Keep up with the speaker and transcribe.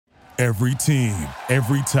Every team,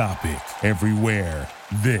 every topic, everywhere.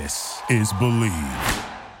 This is Believe.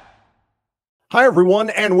 Hi,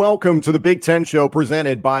 everyone, and welcome to the Big Ten Show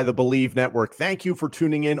presented by the Believe Network. Thank you for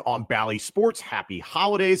tuning in on Bally Sports. Happy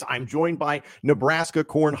holidays. I'm joined by Nebraska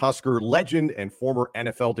Cornhusker legend and former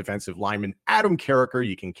NFL defensive lineman Adam Carriker.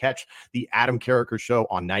 You can catch the Adam Carriker Show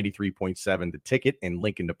on 93.7 The Ticket in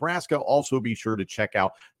Lincoln, Nebraska. Also, be sure to check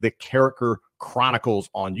out the Carriker Chronicles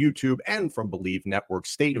on YouTube and from Believe Network,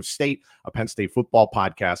 State of State, a Penn State football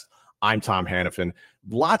podcast. I'm Tom Hannifan.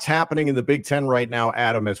 Lots happening in the Big Ten right now,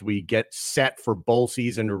 Adam, as we get set for bowl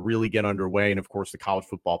season to really get underway, and of course the college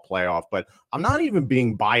football playoff. But I'm not even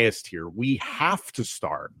being biased here. We have to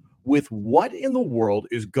start with what in the world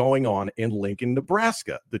is going on in Lincoln,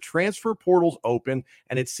 Nebraska. The transfer portal's open,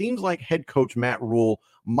 and it seems like head coach Matt Rule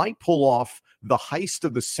might pull off the heist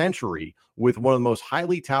of the century with one of the most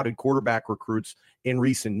highly touted quarterback recruits in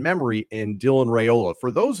recent memory in Dylan Raiola.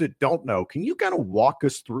 For those that don't know, can you kind of walk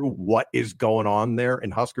us through what is going on there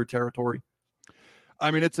in Husker territory?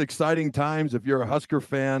 I mean, it's exciting times. If you're a Husker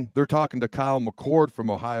fan, they're talking to Kyle McCord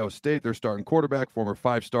from Ohio State, their starting quarterback, former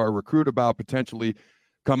 5-star recruit, about potentially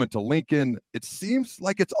coming to Lincoln. It seems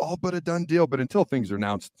like it's all but a done deal, but until things are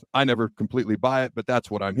announced, I never completely buy it, but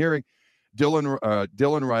that's what I'm hearing. Dylan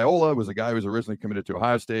Raiola was a guy who was originally committed to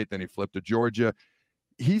Ohio State, then he flipped to Georgia.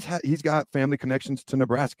 He's got family connections to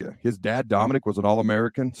Nebraska. His dad, Dominic, was an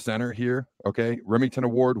All-American center here, okay? Remington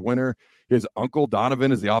Award winner. His uncle,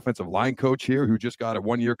 Donovan, is the offensive line coach here who just got a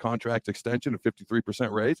one-year contract extension, a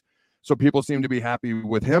 53% raise. So people seem to be happy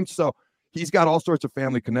with him. So he's got all sorts of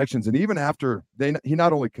family connections. And even after he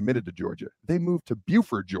not only committed to Georgia, they moved to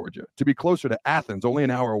Buford, Georgia, to be closer to Athens, only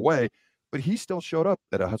an hour away. But he still showed up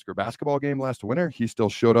at a Husker basketball game last winter. He still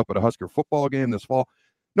showed up at a Husker football game this fall.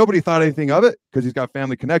 Nobody thought anything of it because he's got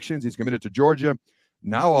family connections. He's committed to Georgia.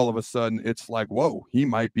 Now, all of a sudden, it's like, whoa, he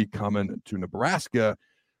might be coming to Nebraska.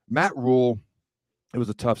 Matt Rule, it was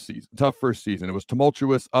a tough season, tough first season. It was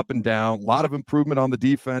tumultuous, up and down, a lot of improvement on the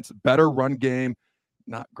defense, better run game,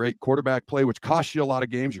 not great quarterback play, which cost you a lot of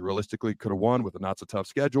games you realistically could have won with a not-so-tough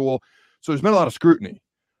schedule. So there's been a lot of scrutiny.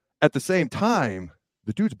 At the same time,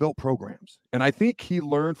 the dude's built programs. And I think he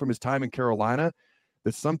learned from his time in Carolina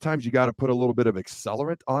that sometimes you got to put a little bit of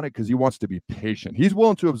accelerant on it because he wants to be patient. He's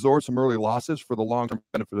willing to absorb some early losses for the long-term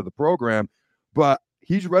benefit of the program, but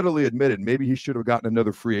he's readily admitted maybe he should have gotten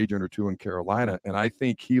another free agent or two in Carolina. And I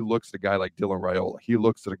think he looks at a guy like Dylan Raiola. He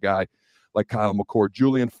looks at a guy like Kyle McCord,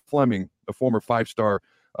 Julian Fleming, a former 5-star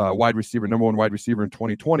wide receiver, number 1 wide receiver in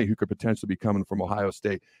 2020, who could potentially be coming from Ohio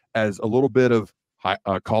State, as a little bit of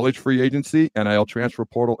college free agency, NIL transfer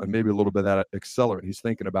portal, and maybe a little bit of that accelerant he's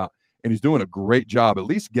thinking about. And he's doing a great job, at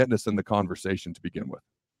least getting us in the conversation to begin with.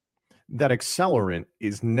 That accelerant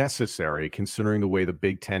is necessary considering the way the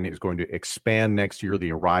Big Ten is going to expand next year,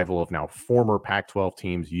 the arrival of now former Pac-12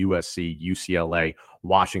 teams, USC, UCLA,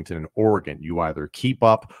 Washington, and Oregon. You either keep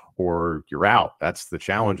up or you're out. That's the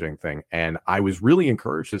challenging thing. And I was really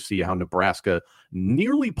encouraged to see how Nebraska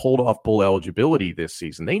nearly pulled off bowl eligibility this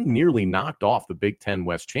season. They nearly knocked off the Big Ten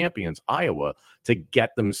West champions, Iowa, to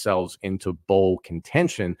get themselves into bowl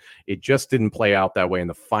contention. It just didn't play out that way in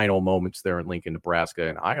the final moments there in Lincoln, Nebraska.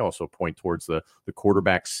 And I also point towards the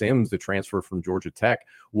quarterback Sims, the transfer from Georgia Tech,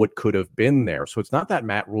 what could have been there. So it's not that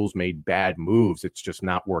Matt Rule's made bad moves. It's just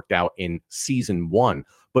not worked out in season one.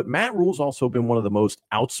 But Matt Rule's also been one of the most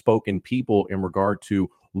outspoken people in regard to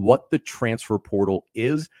what the transfer portal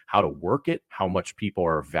is, how to work it, how much people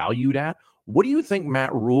are valued at. What do you think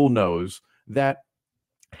Matt Rule knows that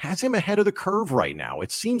has him ahead of the curve right now? It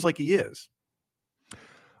seems like he is.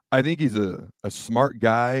 I think he's a smart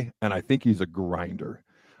guy, and I think he's a grinder.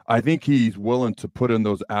 I think he's willing to put in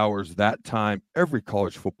those hours, that time. Every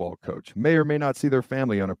college football coach may or may not see their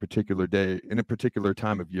family on a particular day in a particular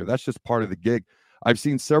time of year. That's just part of the gig. I've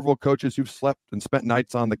seen several coaches who've slept and spent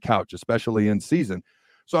nights on the couch, especially in season.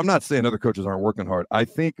 So I'm not saying other coaches aren't working hard. I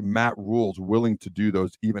think Matt Rule's willing to do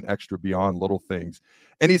those even extra beyond little things.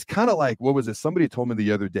 And he's kind of like, what was it? Somebody told me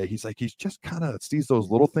the other day, he's like, he's just kind of sees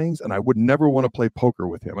those little things, and I would never want to play poker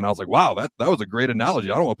with him. And I was like, wow, that was a great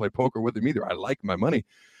analogy. I don't want to play poker with him either. I like my money.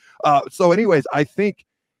 So anyways, I think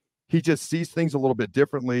he just sees things a little bit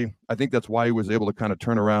differently. I think that's why he was able to kind of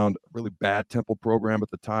turn around a really bad Temple program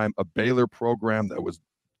at the time, a Baylor program that was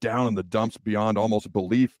down in the dumps beyond almost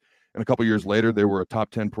belief. And a couple of years later, they were a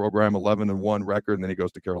top 10 program, 11-1 record, and then he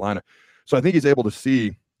goes to Carolina. So I think he's able to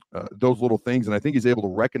see those little things, and I think he's able to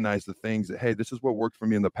recognize the things that, hey, this is what worked for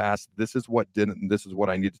me in the past, this is what didn't, and this is what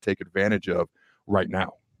I need to take advantage of right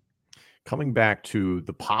now. Coming back to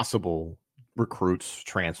the possible recruits,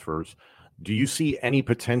 transfers, Do you see any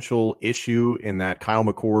potential issue in that Kyle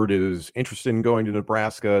McCord is interested in going to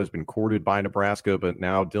Nebraska, has been courted by Nebraska, but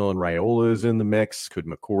now Dylan Raiola is in the mix? Could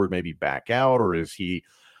McCord maybe back out, or is he,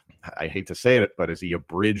 I hate to say it, but is he a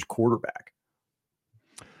bridge quarterback?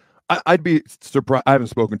 I'd be surprised. I haven't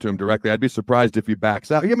spoken to him directly. I'd be surprised if he backs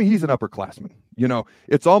out. I mean, he's an upperclassman.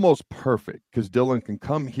 It's almost perfect because Dylan can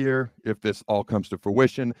come here if this all comes to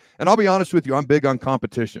fruition. And I'll be honest with you, I'm big on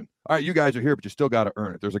competition. All right, you guys are here, but you still got to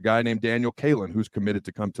earn it. There's a guy named Daniel Kalen who's committed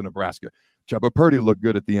to come to Nebraska. Chubba Purdy looked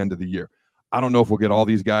good at the end of the year. I don't know if we'll get all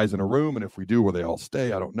these guys in a room, and if we do, will they all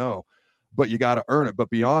stay? I don't know. But you got to earn it. But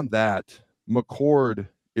beyond that, McCord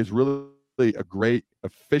is really a great,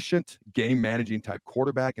 efficient, game-managing type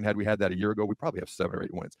quarterback. And had we had that a year ago, we probably have 7 or 8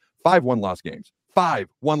 wins. 5 one-loss games. 5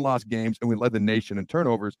 one-loss games, and we led the nation in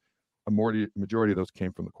turnovers. A majority of those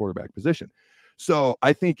came from the quarterback position. So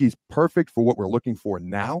I think he's perfect for what we're looking for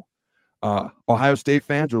now. Ohio State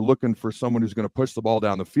fans are looking for someone who's going to push the ball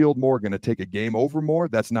down the field more, going to take a game over more.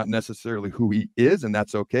 That's not necessarily who he is, and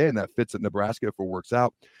that's okay, and that fits at Nebraska if it works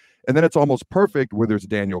out. And then it's almost perfect whether it's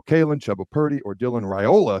Daniel Kalen, Chubba Purdy, or Dylan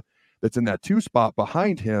Raiola that's in that 2 spot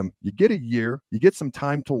behind him. You get a year, you get some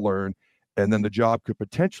time to learn, and then the job could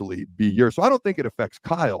potentially be yours. So I don't think it affects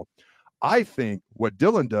Kyle. I think what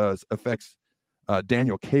Dylan does affects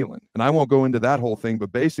Daniel Kalen. And I won't go into that whole thing,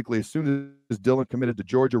 but basically as soon as Dylan committed to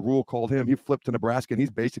Georgia, Rule called him, he flipped to Nebraska, and he's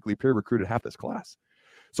basically peer recruited half this class.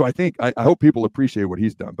 So I think, I hope people appreciate what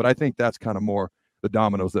he's done, but I think that's kind of more the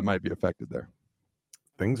dominoes that might be affected there.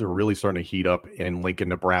 Things are really starting to heat up in Lincoln,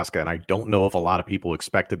 Nebraska, and I don't know if a lot of people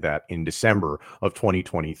expected that in December of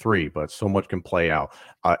 2023, but so much can play out.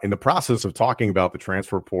 In the process of talking about the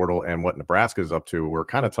transfer portal and what Nebraska is up to, we're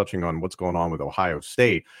kind of touching on what's going on with Ohio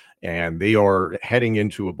State, and they are heading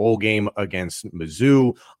into a bowl game against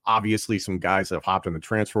Mizzou. Obviously, some guys that have hopped in the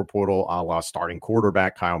transfer portal, a la starting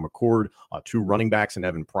quarterback Kyle McCord, 2 running backs in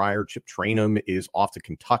Evan Pryor. Chip Trainum is off to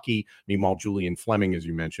Kentucky. Meanwhile, Julian Fleming, as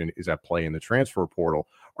you mentioned, is at play in the transfer portal.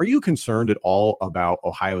 Are you concerned at all about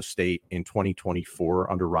Ohio State in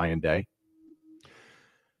 2024 under Ryan Day?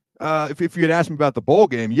 If you had asked me about the bowl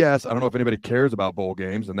game, yes. I don't know if anybody cares about bowl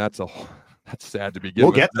games, and that's sad to begin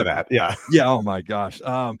with. We'll get to that. Yeah. Yeah. Oh my gosh.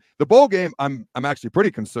 The bowl game, I'm actually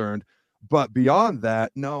pretty concerned, but beyond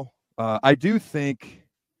that, no. I do think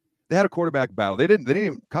they had a quarterback battle. They didn't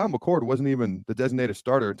even, Kyle McCord wasn't even the designated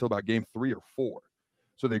starter until about game 3 or 4.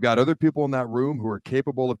 So they've got other people in that room who are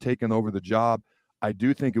capable of taking over the job. I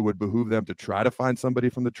do think it would behoove them to try to find somebody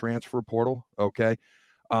from the transfer portal. Okay.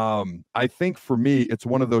 I think for me, it's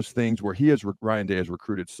one of those things where Ryan Day has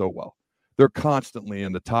recruited so well. They're constantly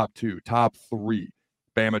in the top 2, top 3.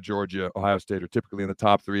 Bama, Georgia, Ohio State are typically in the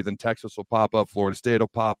top 3. Then Texas will pop up. Florida State will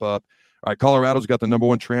pop up. All right, Colorado's got the number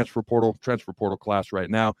 1 transfer portal class right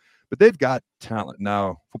now. But they've got talent.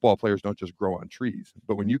 Now, football players don't just grow on trees.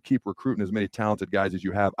 But when you keep recruiting as many talented guys as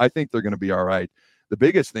you have, I think they're going to be all right. The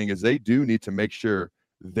biggest thing is they do need to make sure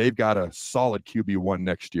they've got a solid QB1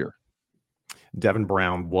 next year. Devin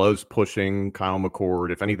Brown was pushing Kyle McCord.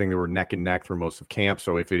 If anything, they were neck and neck through most of camp.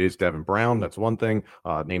 So if it is Devin Brown, that's one thing.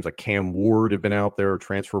 Names like Cam Ward have been out there,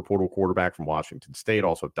 transfer portal quarterback from Washington State,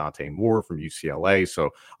 also Dante Moore from UCLA.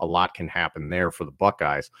 So a lot can happen there for the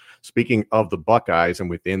Buckeyes. Speaking of the Buckeyes and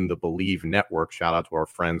within the Believe Network, shout out to our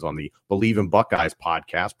friends on the Believe in Buckeyes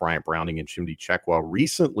podcast, Bryant Browning and Chimdi Chekwa.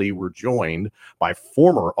 Recently were joined by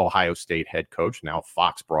former Ohio State head coach, now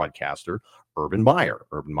Fox broadcaster, Urban Meyer.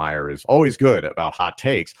 Urban Meyer is always good about hot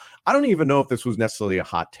takes. I don't even know if this was necessarily a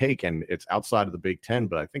hot take, and it's outside of the Big Ten,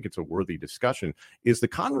 but I think it's a worthy discussion, is the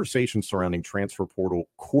conversation surrounding transfer portal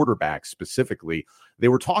quarterbacks specifically. They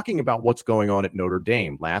were talking about what's going on at Notre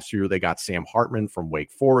Dame. Last year, they got Sam Hartman from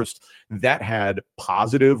Wake Forest. That had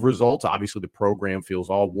positive results. Obviously, the program feels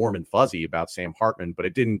all warm and fuzzy about Sam Hartman, but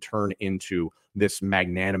it didn't turn into this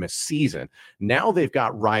magnanimous season. Now they've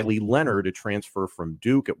got Riley Leonard, a transfer from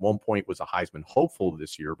Duke. At one point was a Heisman hopeful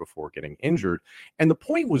this year before getting injured. And the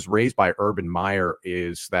point was raised by Urban Meyer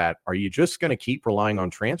is that, are you just going to keep relying on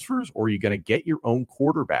transfers, or are you going to get your own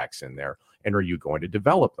quarterbacks in there, and are you going to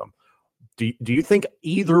develop them? Do you think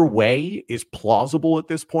either way is plausible at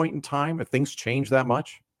this point in time if things change that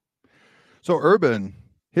much? So Urban,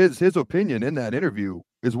 his opinion in that interview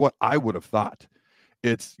is what I would have thought.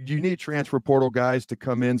 It's, you need transfer portal guys to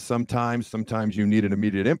come in sometimes. Sometimes you need an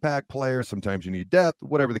immediate impact player. Sometimes you need depth,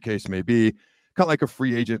 whatever the case may be. Kind of like a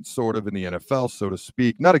free agent sort of in the NFL, so to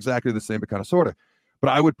speak. Not exactly the same, but kind of sort of. But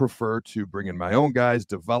I would prefer to bring in my own guys,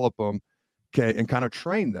 develop them, okay, and kind of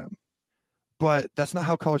train them. But that's not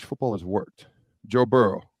how college football has worked. Joe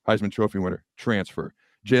Burrow, Heisman Trophy winner, transfer.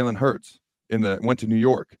 Jalen Hurts went to New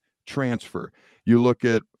York, transfer. You look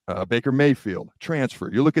at Baker Mayfield,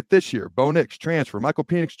 transfer. You look at this year, Bo Nix, transfer. Michael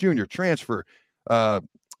Penix Jr., transfer. Jaden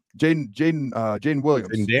Williams.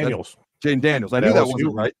 And Daniels. Jaden Daniels. I knew that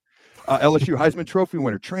wasn't right. LSU Heisman Trophy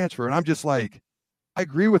winner, transfer. And I'm just like, I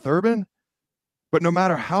agree with Urban, but no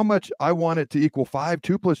matter how much I want it to equal 5,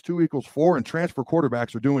 2 + 2 = 4, and transfer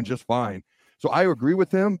quarterbacks are doing just fine. So I agree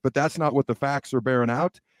with him, but that's not what the facts are bearing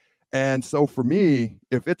out. And so for me,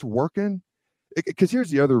 if it's working, because here's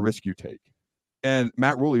the other risk you take. And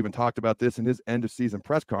Matt Rule even talked about this in his end of season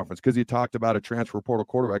press conference, because he talked about a transfer portal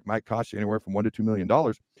quarterback might cost you anywhere from $1 to $2 million.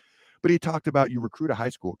 But he talked about you recruit a high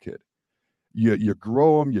school kid. You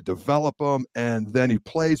grow him, you develop him, and then he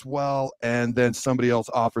plays well, and then somebody else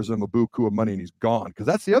offers him a buku of money and he's gone. Because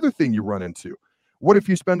that's the other thing you run into. What if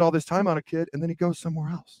you spend all this time on a kid and then he goes somewhere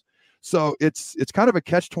else? So it's kind of a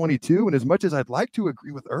catch-22. And as much as I'd like to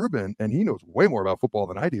agree with Urban, and he knows way more about football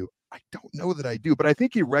than I do, I don't know that I do. But I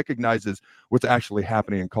think he recognizes what's actually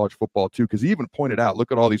happening in college football too, because he even pointed out,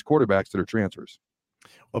 look at all these quarterbacks that are transfers.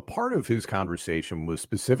 A part of his conversation was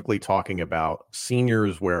specifically talking about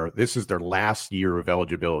seniors where this is their last year of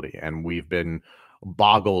eligibility. And we've been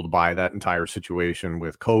boggled by that entire situation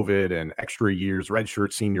with COVID and extra years,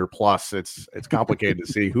 redshirt senior plus. It's complicated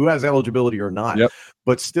to see who has eligibility or not. Yep.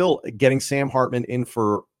 But still, getting Sam Hartman in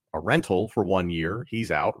for a rental for 1 year,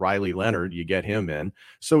 he's out. Riley Leonard, you get him in.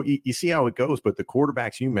 So you see how it goes. But the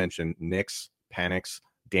quarterbacks you mentioned, Nix, Penix,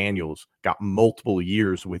 Daniels, got multiple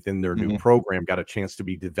years within their new program, got a chance to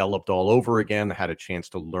be developed all over again, had a chance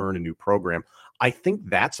to learn a new program. I think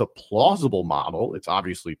that's a plausible model. It's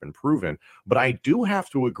obviously been proven, but I do have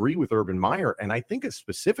to agree with Urban Meyer. And I think a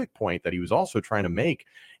specific point that he was also trying to make,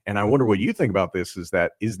 and I wonder what you think about this, is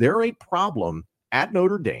that, is there a problem at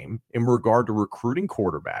Notre Dame in regard to recruiting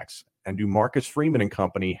quarterbacks? And do Marcus Freeman and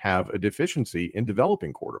company have a deficiency in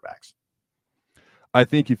developing quarterbacks? I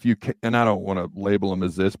think if you can, and I don't want to label them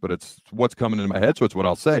as this, but it's what's coming into my head, so it's what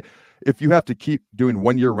I'll say. If you have to keep doing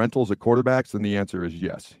 1-year rentals at quarterbacks, then the answer is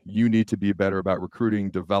yes. You need to be better about recruiting,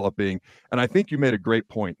 developing. And I think you made a great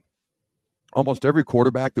point. Almost every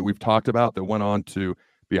quarterback that we've talked about that went on to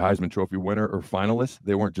be a Heisman Trophy winner or finalist,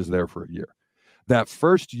 they weren't just there for a year. That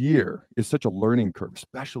first year is such a learning curve,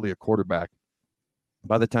 especially a quarterback.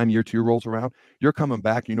 By the time year 2 rolls around, you're coming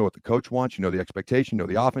back. You know what the coach wants. You know the expectation. You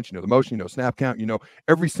know the offense. You know the motion. You know snap count. You know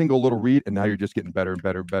every single little read. And now you're just getting better and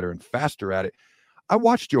better and better and faster at it. I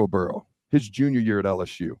watched Joe Burrow his junior year at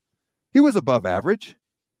LSU. He was above average,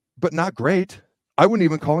 but not great. I wouldn't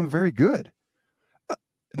even call him very good.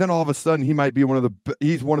 Then all of a sudden, he might be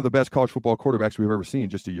he's one of the best college football quarterbacks we've ever seen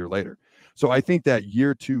just a year later. So I think that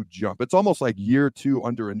year 2 jump, it's almost like year 2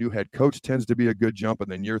 under a new head coach tends to be a good jump. And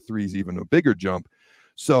then year 3 is even a bigger jump.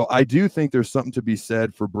 So I do think there's something to be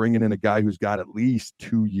said for bringing in a guy who's got at least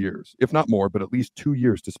 2 years, if not more, but at least 2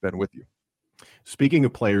 years to spend with you. Speaking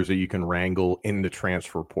of players that you can wrangle in the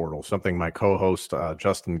transfer portal, something my co-host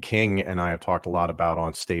Justin King and I have talked a lot about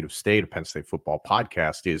on State of State, a Penn State football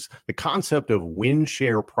podcast, is the concept of win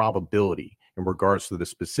share probability in regards to the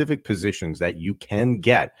specific positions that you can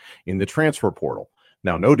get in the transfer portal.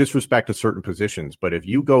 Now, no disrespect to certain positions, but if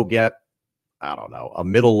you go get, I don't know, a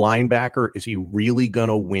middle linebacker, is he really going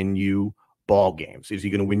to win you ball games? Is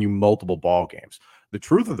he going to win you multiple ball games? The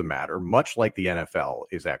truth of the matter, much like the NFL,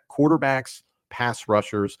 is that quarterbacks, pass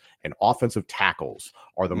rushers, and offensive tackles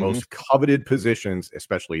are the most coveted positions,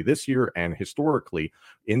 especially this year and historically,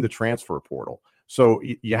 in the transfer portal. So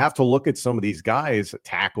you have to look at some of these guys,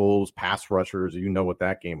 tackles, pass rushers, you know what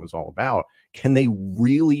that game is all about. Can they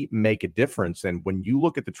really make a difference? And when you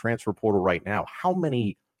look at the transfer portal right now, how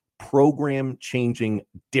many program-changing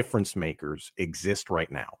difference makers exist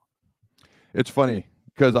right now? It's funny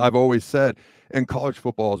because I've always said, and college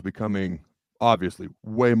football is becoming obviously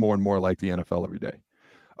way more and more like the NFL every day.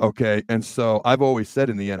 Okay. And so I've always said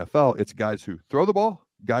in the NFL, it's guys who throw the ball,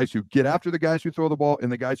 guys who get after the guys who throw the ball,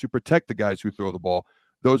 and the guys who protect the guys who throw the ball.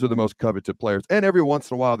 Those are the most coveted players. And every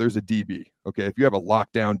once in a while, there's a DB. Okay. If you have a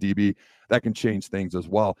lockdown DB, that can change things as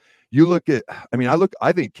well. You look at,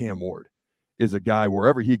 I think Cam Ward is a guy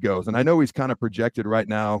wherever he goes. And I know he's kind of projected right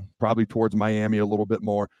now, probably towards Miami a little bit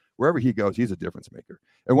more. Wherever he goes, he's a difference maker.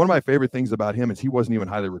 And one of my favorite things about him is he wasn't even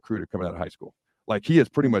highly recruited coming out of high school. Like, he is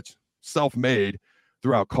pretty much self-made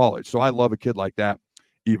throughout college. So I love a kid like that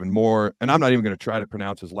even more. And I'm not even going to try to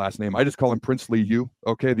pronounce his last name. I just call him Princely U.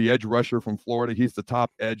 Okay. The edge rusher from Florida. He's the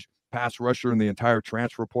top edge pass rusher in the entire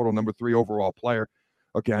transfer portal, number 3 overall player.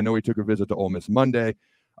 Okay. I know he took a visit to Ole Miss Monday.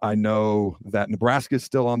 I know that Nebraska is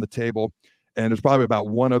still on the table. And there's probably about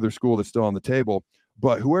one other school that's still on the table.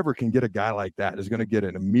 But whoever can get a guy like that is going to get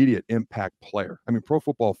an immediate impact player. I mean, Pro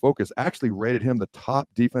Football Focus actually rated him the top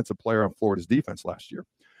defensive player on Florida's defense last year.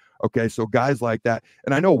 Okay, so guys like that.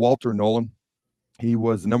 And I know Walter Nolan, he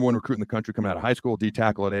was the number one recruit in the country coming out of high school, D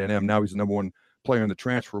tackle at A&M. Now he's the number one player in the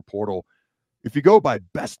transfer portal. If you go by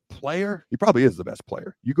best player, he probably is the best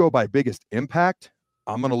player. You go by biggest impact,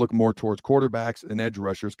 I'm going to look more towards quarterbacks and edge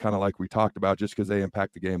rushers, kind of like we talked about, just because they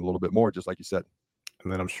impact the game a little bit more, just like you said.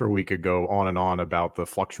 And then I'm sure we could go on and on about the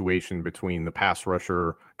fluctuation between the pass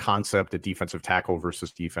rusher concept at defensive tackle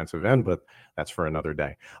versus defensive end, but that's for another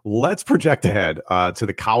day. Let's project ahead to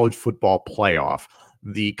the college football playoff.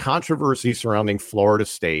 The controversy surrounding Florida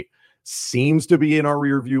State seems to be in our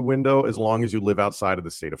rearview window as long as you live outside of the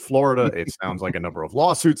state of Florida. It sounds like a number of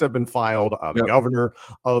lawsuits have been filed. The governor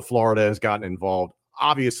of Florida has gotten involved.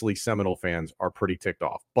 Obviously, Seminole fans are pretty ticked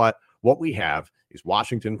off. But what we have is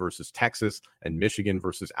Washington versus Texas and Michigan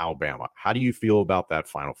versus Alabama. How do you feel about that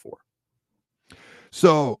Final Four?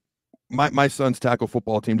 So my son's tackle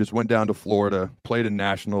football team just went down to Florida, played in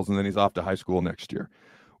nationals, and then he's off to high school next year.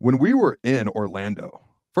 When we were in Orlando,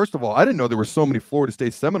 first of all, I didn't know there were so many Florida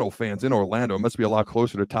State Seminole fans in Orlando. It must be a lot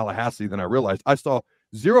closer to Tallahassee than I realized. I saw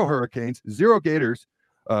 0 Hurricanes, 0 Gators,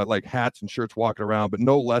 like hats and shirts walking around, but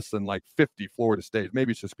no less than like 50 Florida State.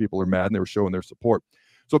 Maybe it's just people are mad and they were showing their support.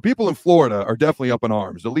 So people in Florida are definitely up in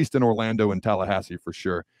arms, at least in Orlando and Tallahassee for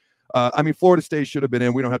sure. I mean, Florida State should have been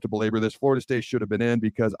in. We don't have to belabor this. Florida State should have been in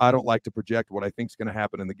because I don't like to project what I think is going to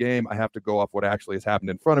happen in the game. I have to go off what actually has happened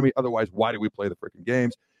in front of me. Otherwise, why do we play the freaking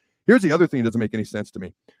games? Here's the other thing that doesn't make any sense to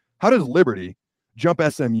me. How does Liberty jump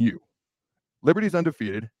SMU? Liberty's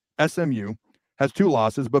undefeated. SMU has 2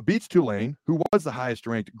 losses, but beats Tulane, who was the highest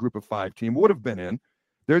ranked group of 5 team, would have been in.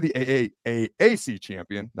 They're the AAC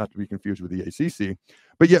champion, not to be confused with the ACC,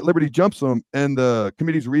 but yet Liberty jumps them, and the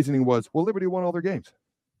committee's reasoning was, well, Liberty won all their games.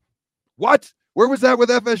 What? Where was that with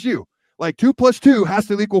FSU? Like 2 + 2 has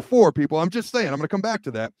to equal 4, people. I'm just saying. I'm going to come back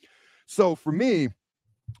to that. So for me,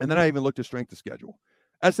 and then I even looked at strength of schedule.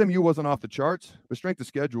 SMU wasn't off the charts, but strength of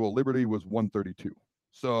schedule, Liberty was 132.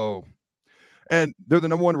 So, and they're the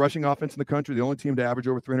number 1 rushing offense in the country, the only team to average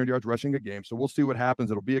over 300 yards rushing a game. So we'll see what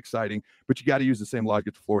happens. It'll be exciting, but you got to use the same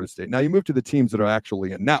logic to Florida State. Now you move to the teams that are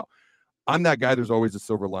actually in. Now, I'm that guy. There's always a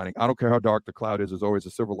silver lining. I don't care how dark the cloud is. There's always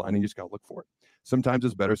a silver lining. You just got to look for it. Sometimes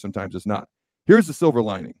it's better. Sometimes it's not. Here's the silver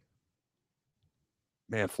lining.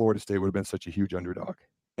 Man, Florida State would have been such a huge underdog.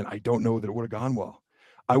 And I don't know that it would have gone well.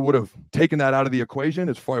 I would have taken that out of the equation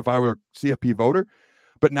as far if I were a CFP voter.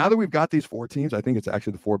 But now that we've got these 4 teams, I think it's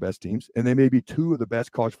actually the 4 best teams. And they may be 2 of the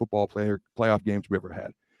best college football playoff games we've ever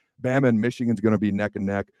had. Bama and Michigan's going to be neck and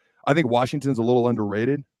neck. I think Washington's a little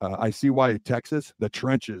underrated. I see why Texas, the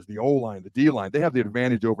trenches, the O-line, the D-line, they have the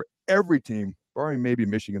advantage over every team, barring maybe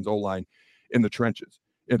Michigan's O-line in the trenches,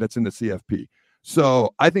 and that's in the CFP.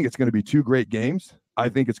 So I think it's going to be 2 great games. I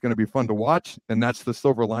think it's going to be fun to watch, and that's the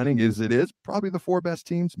silver lining is it is probably the 4 best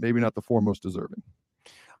teams, maybe not the 4 most deserving.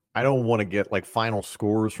 I don't want to get like final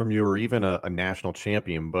scores from you or even a national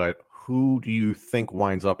champion, but who do you think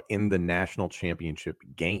winds up in the national championship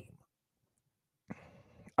game?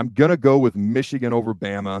 I'm going to go with Michigan over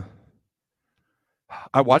Bama.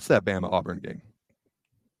 I watched that Bama-Auburn game.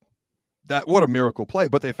 What a miracle play,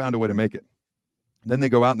 but they found a way to make it. Then they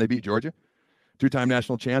go out and they beat Georgia. 2-time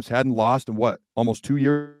national champs, hadn't lost in what, almost 2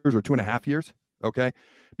 years or 2.5 years, okay?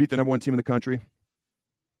 Beat the number 1 team in the country.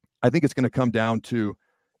 I think it's going to come down to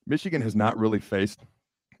Michigan has not really faced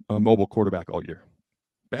a mobile quarterback all year.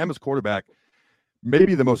 Bama's quarterback,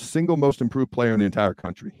 maybe the most improved player in the entire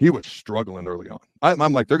country. He was struggling early on.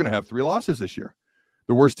 I'm like, they're going to have 3 losses this year.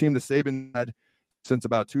 The worst team that Saban had since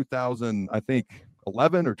about 2000, I think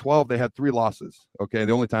 11 or 12, they had 3 losses, okay?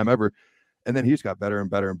 The only time ever. And then he's got better and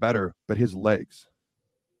better and better, but his legs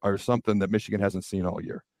are something that Michigan hasn't seen all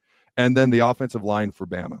year. And then the offensive line for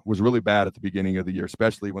Bama was really bad at the beginning of the year,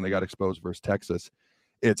 especially when they got exposed versus Texas.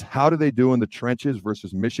 It's how do they do in the trenches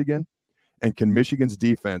versus Michigan, and can Michigan's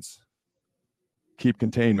defense keep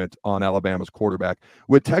containment on Alabama's quarterback?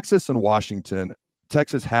 With Texas and Washington,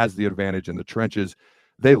 Texas has the advantage in the trenches.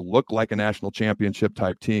 They look like a national championship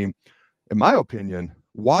type team. In my opinion,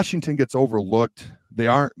 Washington gets overlooked.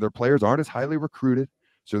 Their players aren't as highly recruited,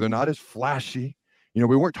 so they're not as flashy. You know,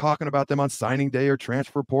 we weren't talking about them on signing day or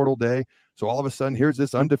transfer portal day. So all of a sudden, here's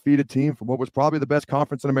this undefeated team from what was probably the best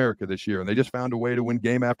conference in America this year, and they just found a way to win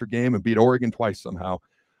game after game and beat Oregon twice somehow.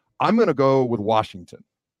 I'm going to go with Washington.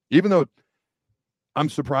 Even though I'm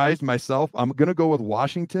surprised myself, I'm going to go with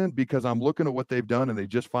Washington because I'm looking at what they've done, and they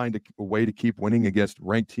just find a way to keep winning against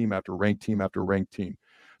ranked team after ranked team after ranked team.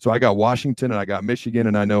 So I got Washington and I got Michigan,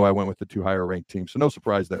 and I know I went with the 2 higher ranked teams. So no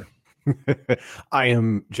surprise there. I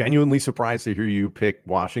am genuinely surprised to hear you pick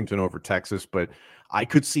Washington over Texas, but I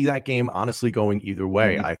could see that game honestly going either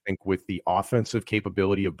way. I think with the offensive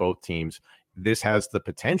capability of both teams, this has the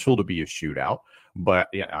potential to be a shootout. But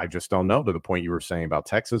yeah, I just don't know. To the point you were saying about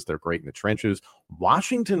Texas, they're great in the trenches.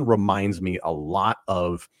 Washington reminds me a lot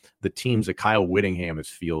of the teams that Kyle Whittingham has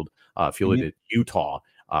fielded at Utah.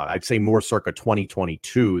 I'd say more circa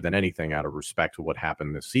 2022 than anything, out of respect to what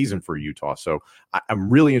happened this season for Utah. So I'm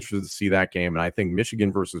really interested to see that game. And I think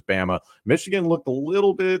Michigan versus Bama. Michigan looked a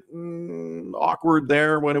little bit awkward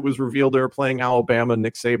there when it was revealed they were playing Alabama.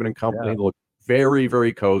 Nick Saban and company looked very,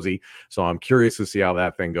 very cozy. So I'm curious to see how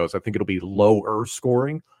that thing goes. I think it'll be lower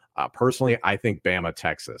scoring. Personally, I think Bama,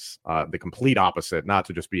 Texas, the complete opposite, not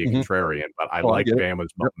to just be a contrarian, but I like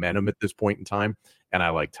Bama's momentum at this point in time, and I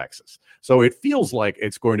like Texas. So it feels like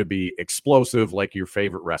it's going to be explosive, like your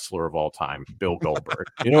favorite wrestler of all time, Bill Goldberg.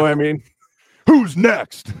 You know what I mean? Who's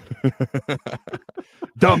next?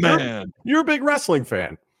 The man. You're a big wrestling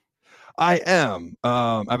fan. I am.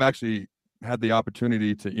 I've actually had the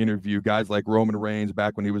opportunity to interview guys like Roman Reigns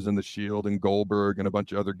back when he was in the Shield, and Goldberg and a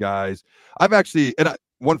bunch of other guys.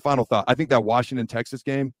 One final thought. I think that Washington-Texas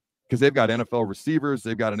game, because they've got NFL receivers,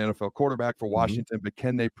 they've got an NFL quarterback for Washington, but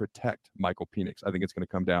can they protect Michael Penix? I think it's going to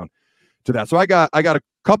come down to that. So I got a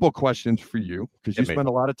couple questions for you, because you spend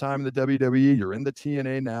a lot of time in the WWE. You're in the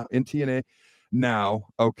TNA now.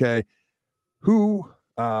 Okay. Who's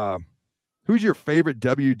your favorite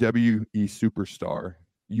WWE superstar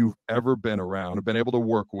you've ever been around or been able to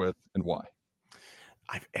work with, and why?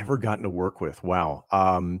 I've ever gotten to work with. Wow.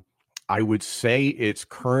 I would say it's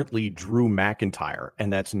currently Drew McIntyre,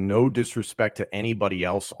 and that's no disrespect to anybody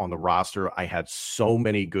else on the roster. I had so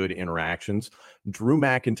many good interactions. Drew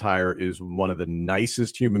McIntyre is one of the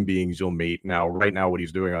nicest human beings you'll meet. Now, right now, what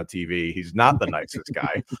he's doing on TV, he's not the nicest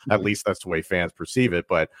guy. At least that's the way fans perceive it.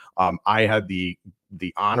 But I had the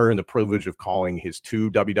honor and the privilege of calling his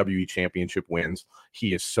 2 WWE championship wins.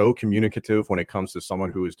 He is so communicative when it comes to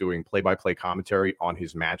someone who is doing play-by-play commentary on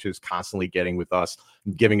his matches, constantly getting with us,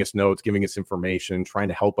 giving us notes, giving us information, trying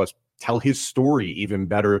to help us tell his story even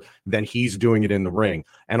better than he's doing it in the ring.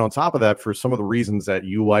 And on top of that, for some of the reasons that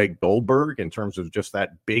you like Goldberg, in terms of just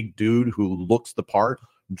that big dude who looks the part,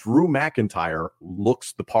 Drew McIntyre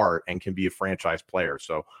looks the part and can be a franchise player.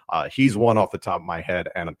 So he's one off the top of my head,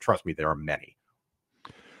 and trust me, there are many.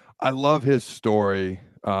 I love his story.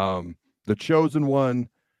 The chosen one,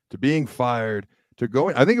 to being fired, to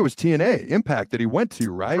going, I think it was TNA Impact that he went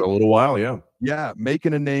to, right? For a little while, yeah. Yeah,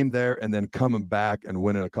 making a name there, and then coming back and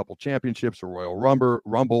winning a couple championships, a Royal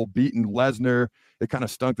Rumble, beating Lesnar. It kind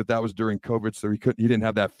of stunk that was during COVID, so he didn't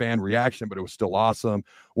have that fan reaction, but it was still awesome.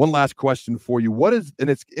 One last question for you. And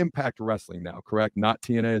it's Impact Wrestling now, correct? Not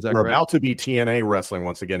TNA, is that correct? We're about to be TNA Wrestling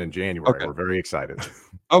once again in January. Okay. We're very excited.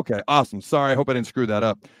 Okay, awesome. Sorry, I hope I didn't screw that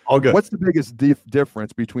up. All good. What's the biggest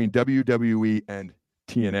difference between WWE and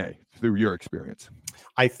TNA through your experience?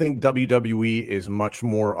 I think WWE is much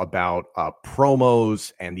more about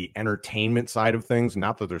promos and the entertainment side of things.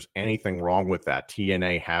 Not that there's anything wrong with that.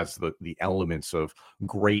 TNA has the elements of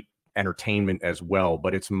great entertainment as well,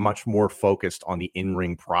 but it's much more focused on the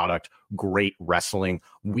in-ring product, great wrestling.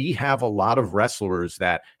 We have a lot of wrestlers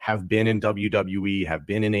that have been in WWE, have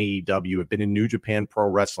been in AEW, have been in New Japan Pro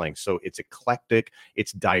Wrestling. So it's eclectic,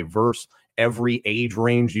 it's diverse. Every age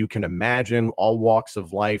range you can imagine, all walks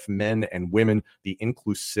of life, men and women. The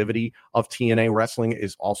inclusivity of TNA wrestling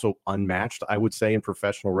is also unmatched, I would say, in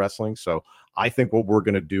professional wrestling. So I think what we're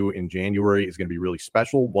going to do in January is going to be really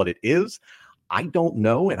special. What it is, I don't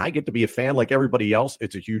know, and I get to be a fan like everybody else.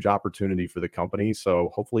 It's a huge opportunity for the company.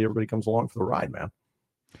 So hopefully everybody comes along for the ride, man.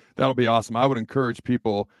 That'll be awesome. I would encourage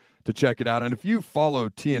people to check it out. And if you follow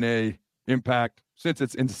TNA Impact since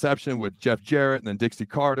its inception with Jeff Jarrett and then Dixie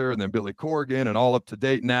Carter and then Billy Corgan and all up to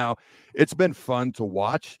date now, it's been fun to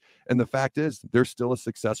watch. And the fact is, there's still a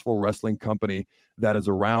successful wrestling company that is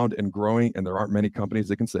around and growing, and there aren't many companies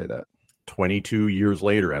that can say that. 22 years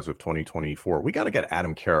later, as of 2024, we got to get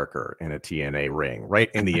Adam Carriker in a TNA ring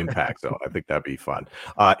right in the Impact Zone. I think that'd be fun.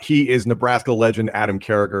 He is Nebraska legend Adam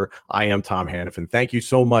Carriker. I am Tom Hannifan. Thank you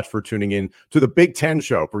so much for tuning in to the Big Ten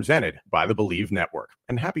Show presented by the Believe Network,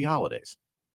 and happy holidays.